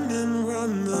run and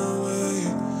run away.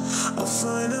 I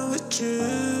finally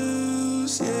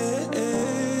choose, yeah.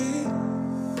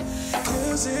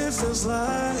 'Cause it feels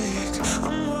like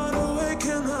I'm wide awake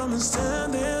and I'm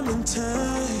standing in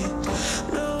time.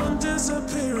 Now I'm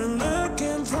disappearing,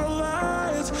 looking for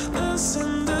light.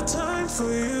 Listen the time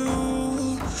for you.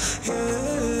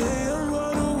 Yeah, I'm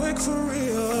wide awake for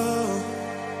real.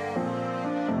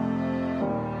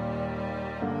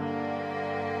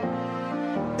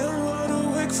 I'm wide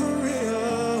awake for real.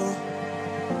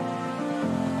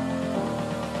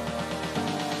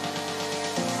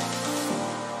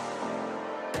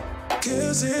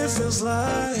 'Cause it feels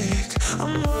like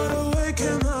I'm wide awake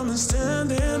and I'm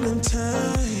standing in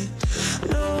time.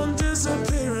 Now I'm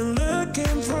disappearing,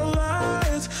 looking for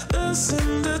light.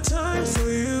 Listen the time for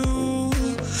you.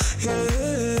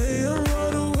 Yeah, I'm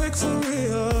wide awake for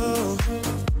real.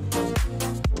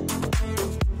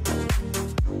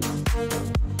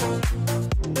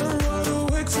 I'm wide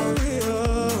awake for real.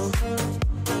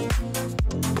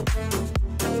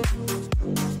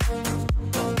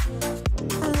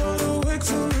 I'm wide awake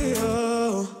for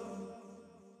real.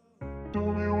 Tell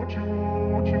me what you want,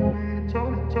 what you need. Tell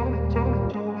me, tell me, tell me.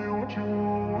 Tell me what you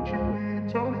want, what you need.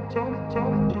 Tell me, tell me, tell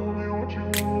me. Tell me what you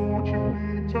want, what you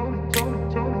need. Tell me, tell me,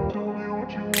 tell me. Tell me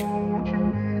what you want, what you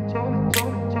need. Tell me, tell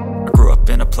me, tell me. I grew up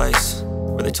in a place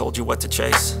where they told you what to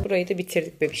chase. Burayı da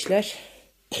bitirdik bebişler.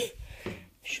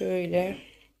 Şöyle.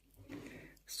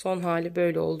 Son hali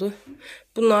böyle oldu.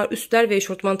 Bunlar üstler ve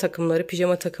eşortman takımları,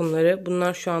 pijama takımları.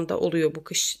 Bunlar şu anda oluyor bu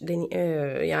kış.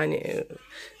 Yani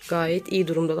gayet iyi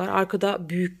durumdalar. Arkada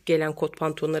büyük gelen kot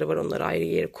pantolonları var. Onları ayrı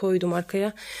yere koydum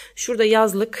arkaya. Şurada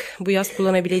yazlık, bu yaz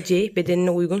kullanabileceği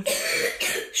bedenine uygun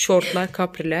şortlar,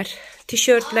 kapriler,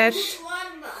 tişörtler.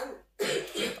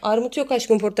 Armut yok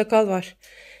aşkım, portakal var.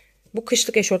 Bu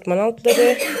kışlık eşortman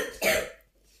altları,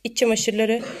 iç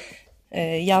çamaşırları,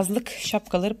 yazlık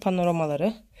şapkaları,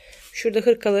 panoramaları. Şurada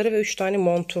hırkaları ve 3 tane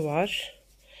montu var.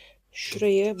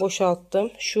 Şurayı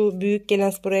boşalttım. Şu büyük gelen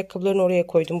spor ayakkabılarını oraya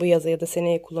koydum. Bu yaza ya da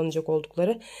seneye kullanacak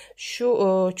oldukları.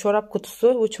 Şu çorap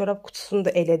kutusu. Bu çorap kutusunu da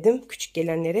eledim. Küçük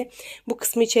gelenleri. Bu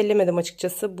kısmı hiç ellemedim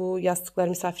açıkçası. Bu yastıklar,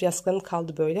 misafir yastıklarım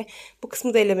kaldı böyle. Bu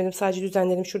kısmı da ellemedim. Sadece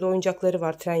düzenledim. Şurada oyuncakları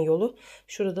var, tren yolu.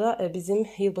 Şurada da bizim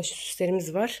yılbaşı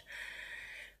süslerimiz var.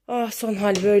 Son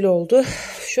hali böyle oldu.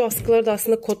 Şu askıları da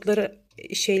aslında kotları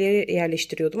şeyleri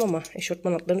yerleştiriyordum ama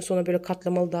eşortman altlarını sonra böyle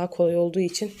katlamalı daha kolay olduğu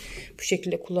için bu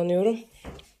şekilde kullanıyorum.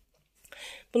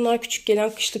 Bunlar küçük gelen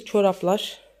kışlık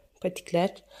çoraplar, patikler.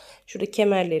 Şurada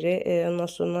kemerleri, ondan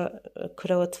sonra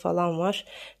kravatı falan var.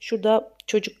 Şurada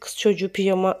kız çocuğu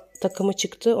pijama takımı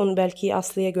çıktı. Onu belki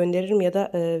Aslı'ya gönderirim ya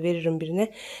da veririm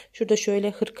birine. Şurada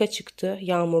şöyle hırka çıktı.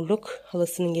 Yağmurluk,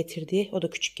 halasının getirdiği. O da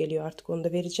küçük geliyor artık, onu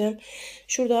da vereceğim.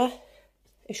 Şurada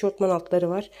eşortman altları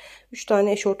var. 3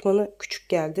 tane eşortmanı küçük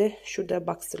geldi. Şurada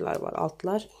boxer'lar var,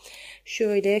 altlar.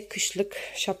 Şöyle kışlık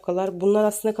şapkalar. Bunlar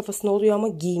aslında kafasında oluyor ama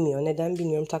giymiyor. Neden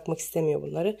bilmiyorum. Takmak istemiyor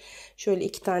bunları. Şöyle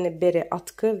 2 tane bere,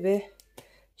 atkı ve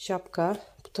şapka.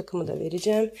 Bu Bu takımı da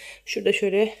vereceğim. Şurada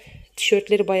şöyle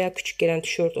tişörtleri bayağı küçük gelen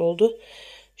tişört oldu.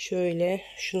 Şöyle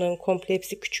şunların komple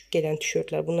hepsi küçük gelen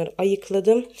tişörtler. Bunları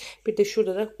ayıkladım. Bir de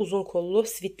şurada da uzun kollu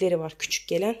sivitleri var küçük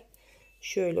gelen.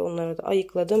 Şöyle onları da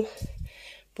ayıkladım.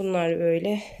 Bunlar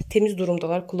böyle temiz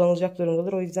durumdalar, kullanılacak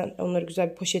durumdalar. O yüzden onları güzel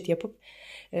bir poşet yapıp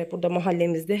burada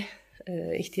mahallemizde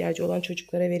ihtiyacı olan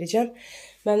çocuklara vereceğim.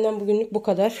 Benden bugünlük bu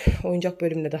kadar. Oyuncak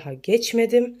bölümüne daha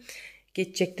geçmedim.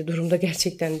 Geçecek de durumda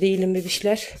gerçekten değilim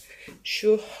bebişler.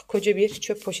 Şu koca bir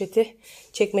çöp poşeti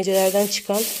çekmecelerden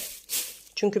çıkan.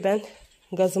 Çünkü ben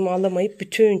gazımı alamayıp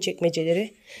bütün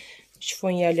çekmeceleri,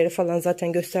 şifon yerleri falan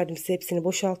zaten gösterdim size, hepsini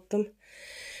boşalttım.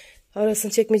 Arasın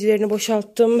çekmecelerini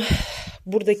boşalttım.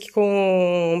 Buradaki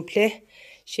komple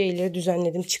şeyleri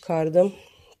düzenledim, çıkardım.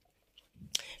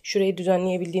 Şurayı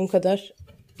düzenleyebildiğim kadar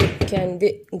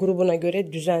kendi grubuna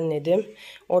göre düzenledim.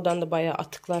 Oradan da bayağı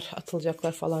atıklar,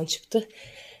 atılacaklar falan çıktı.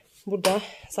 Burada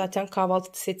zaten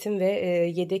kahvaltı setim ve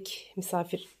yedek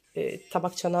misafir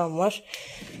tabak çanağım var.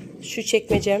 Şu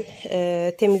çekmecem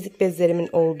temizlik bezlerimin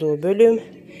olduğu bölüm.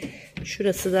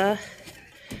 Şurası da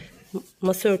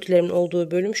masa örtülerimin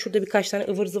olduğu bölüm. Şurada birkaç tane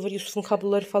ıvır zıvır Yusuf'un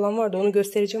kabloları falan vardı. Onu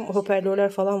göstereceğim. O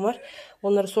hoparlörler falan var.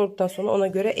 Onları sorduktan sonra ona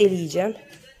göre eleyeceğim.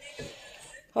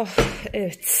 Ah,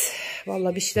 evet.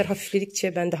 Vallahi bir şeyler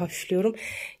hafifledikçe ben de hafifliyorum.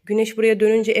 Güneş buraya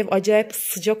dönünce ev acayip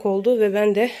sıcak oldu ve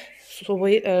ben de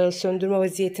sobayı söndürme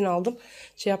vaziyetini aldım.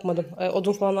 Şey yapmadım.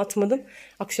 Odun falan atmadım.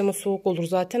 Akşama soğuk olur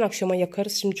zaten. Akşama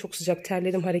yakarız. Şimdi çok sıcak,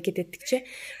 terledim hareket ettikçe.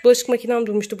 Bulaşık makinem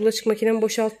durmuştu. Bulaşık makinemi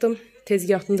boşalttım.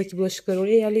 Tezgahındaki bulaşıkları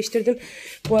oraya yerleştirdim.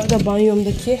 Bu arada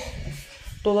banyomdaki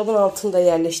dolabın altında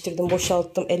yerleştirdim.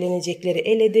 Boşalttım. Elenecekleri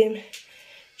eledim.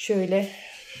 Şöyle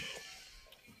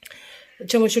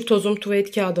çamaşır tozum,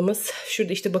 tuvalet kağıdımız.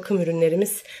 Şurada işte bakım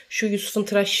ürünlerimiz. Şu Yusuf'un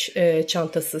tıraş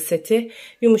çantası seti.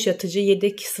 Yumuşatıcı,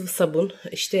 yedek sıvı sabun.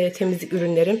 İşte temizlik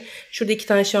ürünlerim. Şurada 2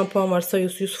 tane şampuan var.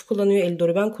 Sayos Yusuf kullanıyor.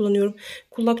 Eldor'u ben kullanıyorum.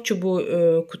 Kulak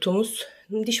çubuğu kutumuz.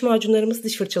 Diş macunlarımız,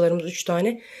 diş fırçalarımız 3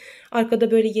 tane.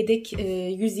 Arkada böyle yedek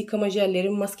yüz yıkama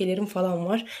jellerim, maskelerim falan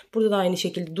var. Burada da aynı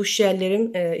şekilde duş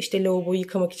jellerim, işte lavaboyu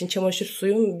yıkamak için çamaşır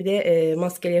suyum, bir de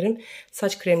maskelerim,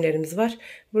 saç kremlerimiz var.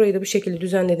 Burayı da bu şekilde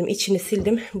düzenledim, içini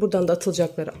sildim. Buradan da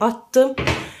atılacakları attım.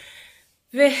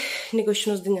 Ve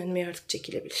Nigoş'unuz dinlenmeye artık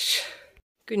çekilebilir.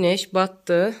 Güneş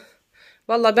battı.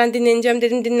 Vallahi ben dinleneceğim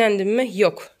dedim, dinlendim mi?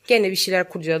 Yok. Gene bir şeyler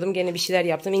kurcaladım, gene bir şeyler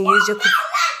yaptım.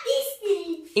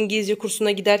 İngilizce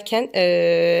kursuna giderken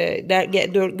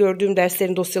gördüğüm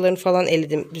derslerin dosyalarını falan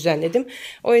eledim, düzenledim.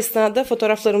 O esnada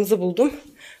fotoğraflarımızı buldum.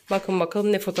 Bakın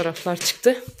bakalım ne fotoğraflar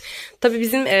çıktı. Tabii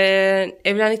bizim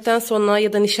evlendikten sonra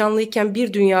ya da nişanlıyken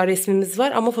bir dünya resmimiz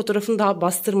var ama fotoğrafını daha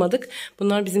bastırmadık.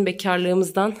 Bunlar bizim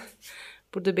bekarlığımızdan.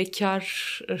 Burada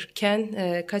bekarken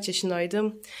kaç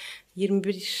yaşındaydım?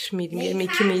 21 miydim,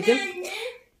 22 miydim?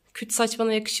 Küt saç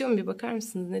bana yakışıyor mu? Bir bakar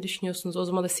mısınız? Ne düşünüyorsunuz? O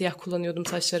zaman da siyah kullanıyordum,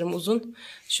 saçlarım uzun.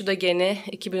 Şu da gene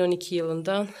 2012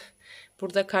 yılından.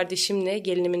 Burada kardeşimle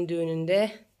gelinimin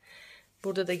düğününde.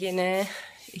 Burada da gene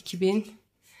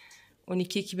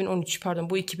 2012-2013 pardon,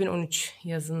 bu 2013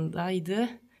 yazındaydı.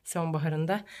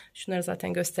 Sonbaharında. Şunları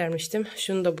zaten göstermiştim.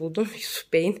 Şunu da buldum.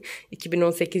 Yusuf Bey'in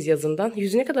 2018 yazından.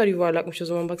 Yüzü ne kadar yuvarlakmış o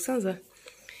zaman, baksanıza.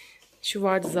 Şu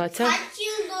vardı zaten.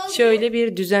 Şöyle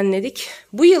bir düzenledik.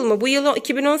 Bu yıl mı? Bu yıl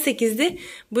 2018'di.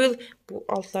 Bu yıl bu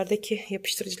altlardaki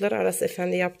yapıştırıcıları Aras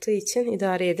Efendi yaptığı için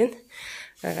idare edin.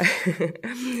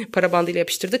 Para bandıyla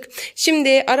yapıştırdık.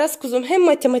 Şimdi Aras kuzum hem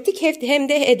matematik hem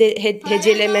de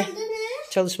heceleme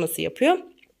çalışması yapıyor.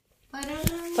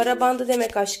 Para bandı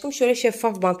demek aşkım. Şöyle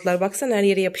şeffaf bantlar. Baksana her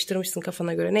yere yapıştırmışsın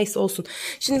kafana göre. Neyse olsun.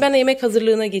 Şimdi ben de yemek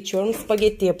hazırlığına geçiyorum.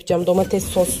 Spagetti yapacağım. Domates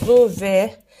soslu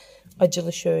ve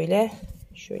acılı şöyle.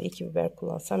 Şöyle 2 biber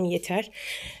kullansam yeter.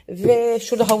 Ve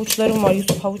şurada havuçlarım var.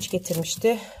 Yusuf havuç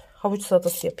getirmişti. Havuç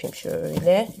salatası yapayım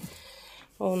şöyle.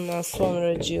 Ondan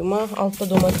sonracığıma altta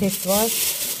domates var.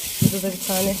 Burada da bir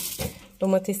tane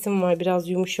domatesim var. Biraz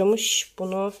yumuşamış.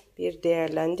 Bunu bir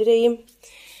değerlendireyim.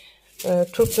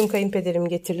 Turp dün kayınpederim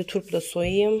getirdi. Turp da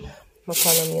soyayım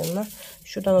makarnanın yanına.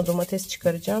 Şuradan da domates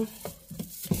çıkaracağım.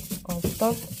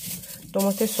 Alttan.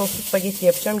 Domates soslu spagetti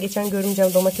yapacağım. Geçen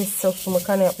Görümcem domates soslu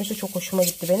makarna yapmıştı. Çok hoşuma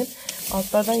gitti benim.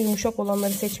 Altlardan yumuşak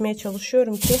olanları seçmeye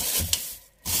çalışıyorum ki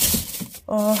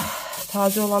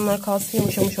taze olanlar kalsın,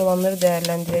 yumuşamış olanları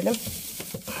değerlendirelim.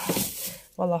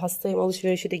 Vallahi hastayım,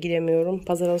 alışverişe de giremiyorum.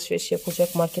 Pazar alışverişi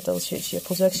yapılacak, market alışverişi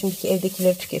yapılacak. Şimdiki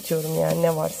evdekileri tüketiyorum yani,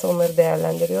 ne varsa onları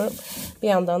değerlendiriyorum. Bir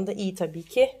yandan da iyi tabii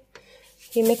ki.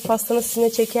 Yemek pastanı sizinle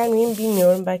çeker miyim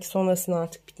bilmiyorum. Belki sonrasında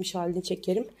artık bitmiş halini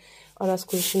çekerim. Aras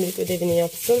kuzu şimdilik ödevini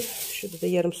yapsın. Şurada da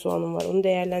yarım soğanım var. Onu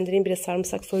değerlendireyim. Biraz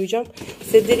sarımsak soyacağım.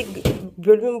 Sebzelik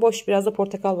bölümüm boş. Biraz da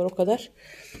portakal var, o kadar.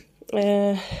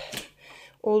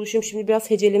 Oğluşum şimdi biraz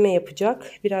heceleme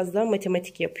yapacak. Biraz da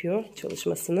matematik yapıyor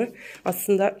çalışmasını.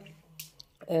 Aslında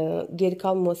geri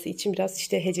kalmaması için biraz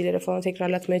işte hecelere falan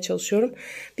tekrarlatmaya çalışıyorum.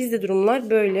 Bizde durumlar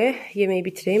böyle. Yemeği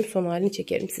bitireyim, son halini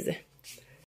çekerim size.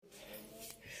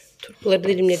 Turpları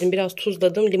dilimledim, biraz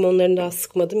tuzladım. Limonlarını daha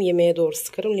sıkmadım. Yemeğe doğru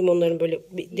sıkarım. Limonlarını böyle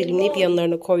dilimleyip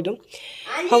yanlarına koydum.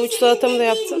 Anne, havuç salatamı da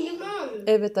yaptım. Limon.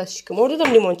 Evet aşkım. Orada da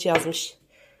mı limon yazmış?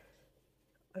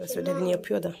 Arası ödevini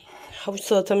yapıyor da. Havuç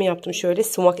salatamı yaptım şöyle.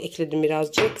 Sumak ekledim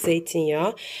birazcık.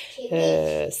 Zeytinyağı,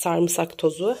 sarımsak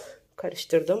tozu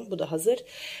karıştırdım. Bu da hazır.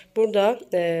 Burada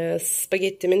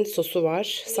spagettimin sosu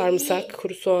var. Sarımsak,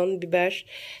 kuru soğan, biber,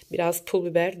 biraz pul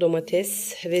biber,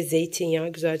 domates ve zeytinyağı.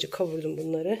 Güzelce kavurdum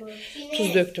bunları.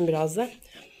 Tuz döktüm biraz da.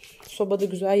 Sobada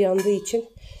güzel yandığı için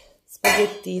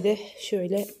spagettiyi de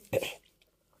şöyle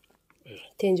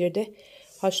tencerede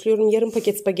haşlıyorum. Yarım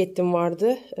paket spagettim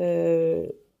vardı.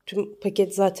 Tüm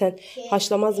paket zaten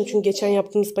haşlamazdım çünkü geçen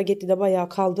yaptığım spagetti de bayağı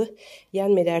kaldı.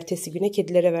 Yenmedi, ertesi güne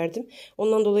kedilere verdim.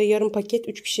 Ondan dolayı yarım paket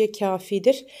 3 kişiye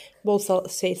kafidir. Bol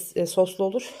soslu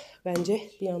olur. Bence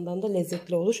bir yandan da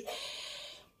lezzetli olur.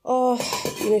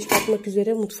 Güneş batmak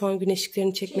üzere, mutfağın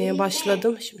güneşliklerini çekmeye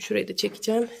başladım. Şimdi şurayı da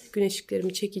çekeceğim.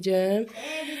 Güneşliklerimi çekeceğim.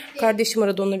 Kardeşim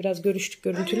aradı, onunla biraz görüştük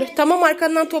görüntülü. Tamam,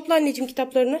 arkandan topla anneciğim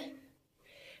kitaplarını.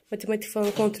 Matematik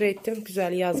falan kontrol ettim.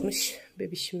 Güzel yazmış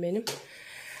bebişim benim.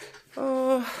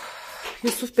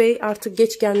 Yusuf Bey artık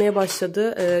geç gelmeye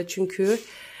başladı. Çünkü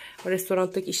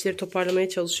restorandaki işleri toparlamaya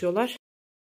çalışıyorlar.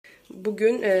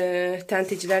 Bugün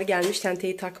tenteciler gelmiş.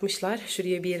 Tenteyi takmışlar.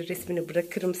 Şuraya bir resmini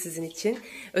bırakırım sizin için.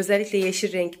 Özellikle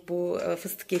yeşil renk, bu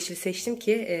fıstık yeşili seçtim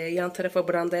ki yan tarafa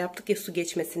branda yaptık ya, su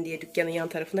geçmesin diye, dükkanın yan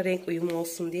tarafına renk uyumu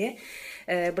olsun diye.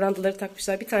 Brandaları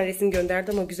takmışlar. Bir tane resim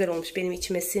gönderdi ama güzel olmuş. Benim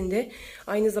içime sindi.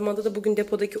 Aynı zamanda da bugün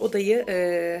depodaki odayı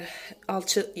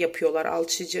alçı yapıyorlar.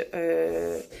 Alçıcı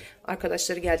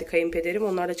arkadaşları geldi, kayınpederim.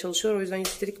 Onlarla çalışıyor. O yüzden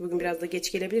Yusuf dedik bugün biraz da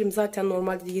geç gelebilirim. Zaten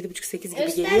normalde 7.30-8 gibi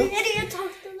geliyor. Nereye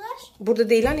taktılar? Burada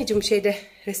değil anneciğim, şeyde,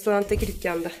 restorandaki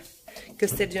dükkanda.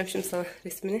 Göstereceğim şimdi sana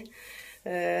resmini.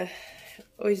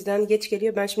 O yüzden geç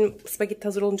geliyor. Ben şimdi spagetti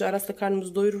hazır olunca Aras'la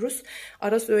karnımızı doyururuz.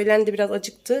 Aras öğlen de biraz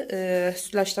acıktı.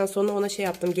 Sütlaçtan sonra ona şey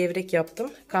yaptım, gevrek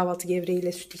yaptım. Kahvaltı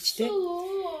gevreğiyle süt içti.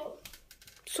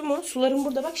 Su mu? Sularım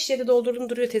burada bak, şişede doldurdum,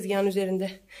 duruyor tezgahın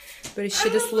üzerinde. Böyle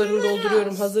şişede sularımı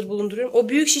dolduruyorum, hazır bulunduruyorum. O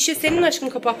büyük şişe senin aşkım,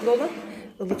 kapaklı olan.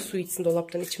 Ilık su içsin,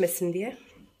 dolaptan içmesin diye.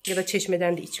 Ya da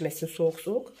çeşmeden de içmesin, soğuk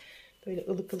soğuk. Böyle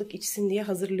ılık ılık içsin diye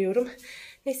hazırlıyorum.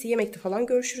 Neyse, yemekte falan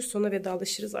görüşürüz. Sonra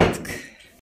vedalaşırız artık.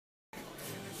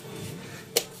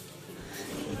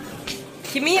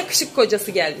 Kimin yakışık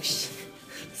kocası gelmiş?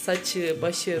 Saçı,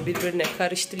 başı birbirine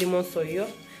karıştı, limon soyuyor.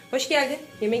 Hoş geldin.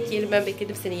 Yemek yiyelim. Ben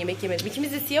bekledim seni, yemek yemedim.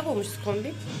 İkimiz de siyah olmuşuz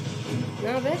kombi. Ne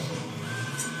haber?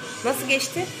 Nasıl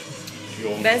geçti?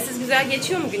 Yoğun. Bensiz güzel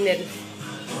geçiyor mu günlerin?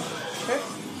 Ha?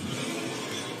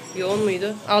 Yoğun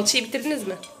muydu? Alçıyı bitirdiniz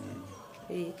mi?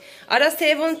 İyi. Aras,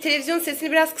 televizyon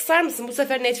sesini biraz kısar mısın? Bu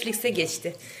sefer Netflix'e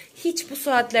geçti. Hiç bu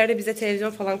saatlerde bize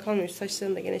televizyon falan kalmıyor.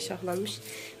 Saçların da gene şahlanmış.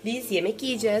 Biz yemek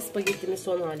yiyeceğiz. Spagettimin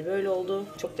son hali böyle oldu.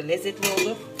 Çok da lezzetli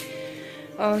oldu.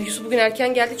 Yusuf bugün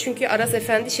erken geldi çünkü Aras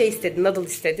efendi şey istedi. Noodle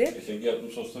istedi. Peki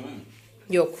yaptım soslama mı?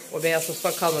 Yok, o beyaz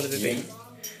sostan kalmadı bebeğim.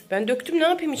 Ben döktüm, ne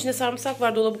yapayım, içinde sarımsak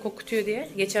var, dolabı kokutuyor diye.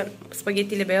 Geçen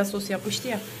spagettiyle beyaz sos yapmıştı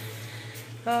ya.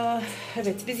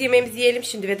 Evet, biz yemeğimizi yiyelim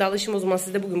şimdi, vedalaşım o zaman.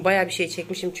 Sizde bugün bayağı bir şey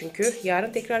çekmişim çünkü.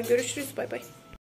 Yarın tekrar görüşürüz. Bay bay.